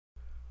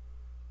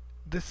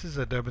This is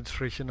a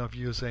demonstration of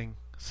using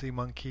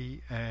Seamonkey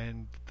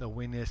and the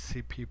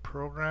WinSCP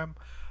program.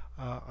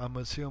 I'm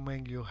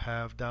assuming you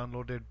have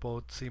downloaded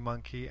both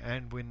Seamonkey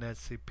and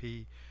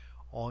WinSCP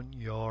on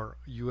your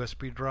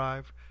USB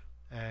drive,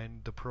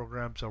 and the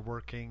programs are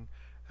working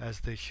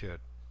as they should.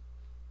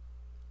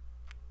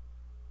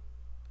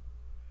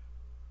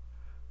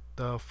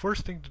 The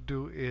first thing to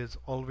do is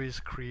always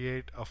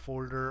create a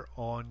folder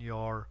on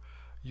your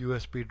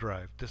USB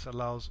drive. This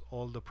allows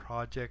all the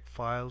project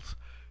files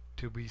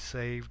to be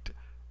saved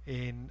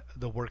in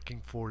the working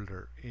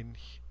folder. In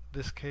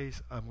this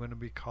case, I'm going to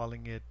be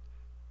calling it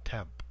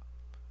temp.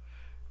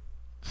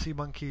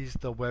 Seamonkey is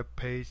the web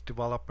page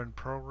development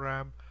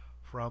program.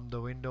 From the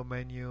window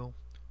menu,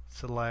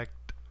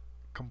 select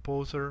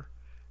Composer,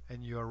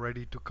 and you are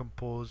ready to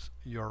compose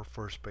your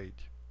first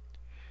page.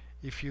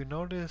 If you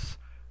notice,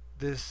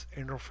 this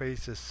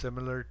interface is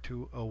similar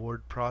to a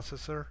word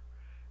processor,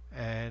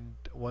 and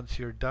once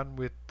you're done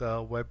with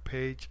the web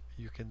page,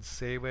 you can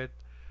save it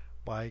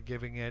by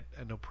giving it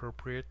an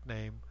appropriate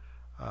name.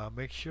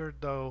 Make sure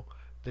though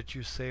that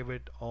you save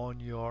it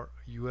on your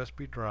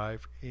USB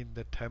drive in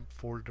the temp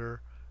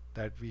folder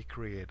that we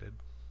created.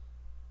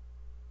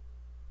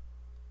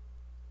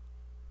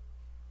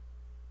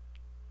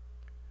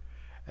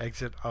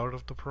 Exit out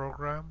of the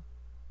program,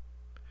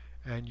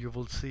 and you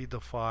will see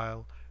the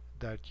file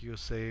that you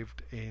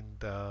saved in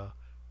the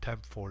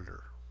temp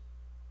folder.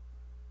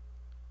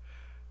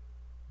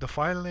 The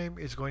file name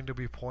is going to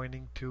be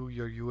pointing to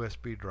your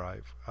USB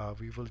drive.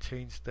 We will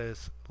change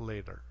this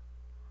later.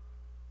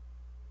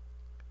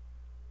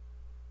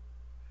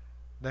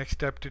 Next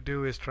step to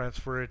do is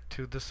transfer it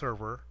to the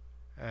server,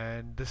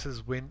 and this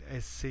is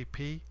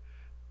WinSCP.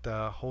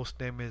 The host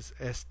name is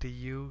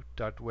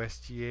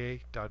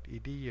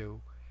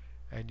stu.westga.edu,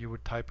 and you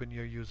would type in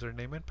your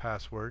username and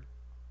password.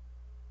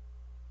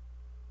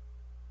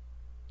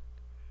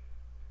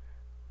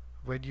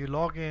 When you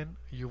log in,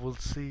 you will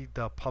see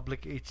the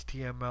public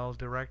HTML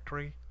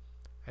directory,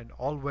 and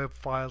all web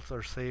files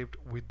are saved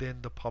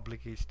within the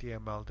public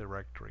HTML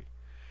directory.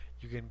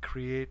 You can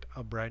create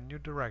a brand new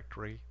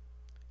directory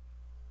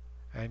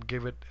and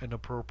give it an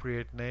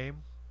appropriate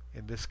name.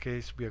 In this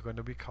case, we are going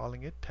to be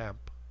calling it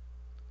temp.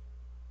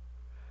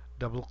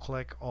 Double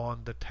click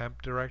on the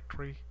temp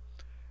directory,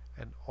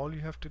 and all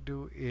you have to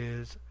do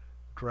is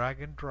drag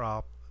and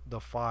drop the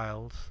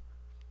files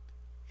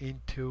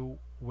into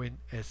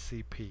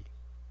WinSCP.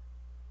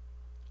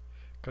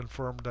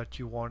 Confirm that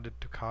you want it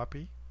to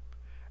copy,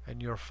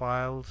 and your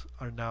files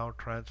are now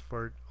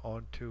transferred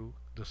onto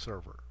the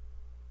server.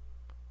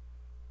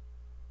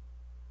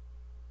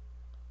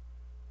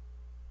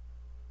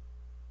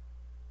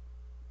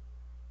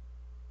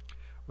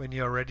 When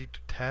you are ready to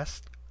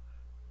test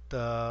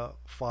the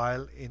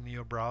file in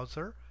your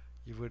browser,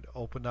 you would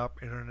open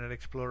up Internet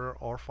Explorer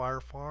or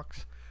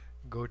Firefox,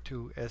 go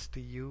to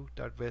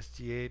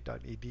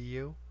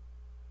stu.westga.edu,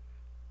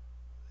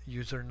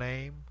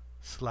 username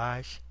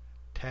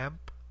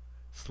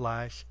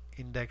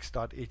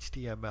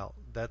 /temp/index.html.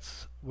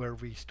 That's where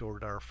we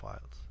stored our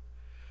files,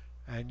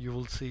 and you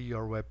will see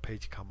your web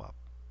page come up.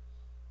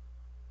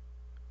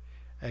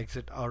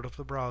 Exit out of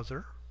the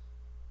browser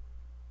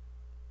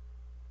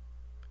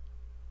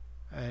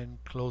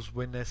and close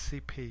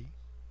WinSCP.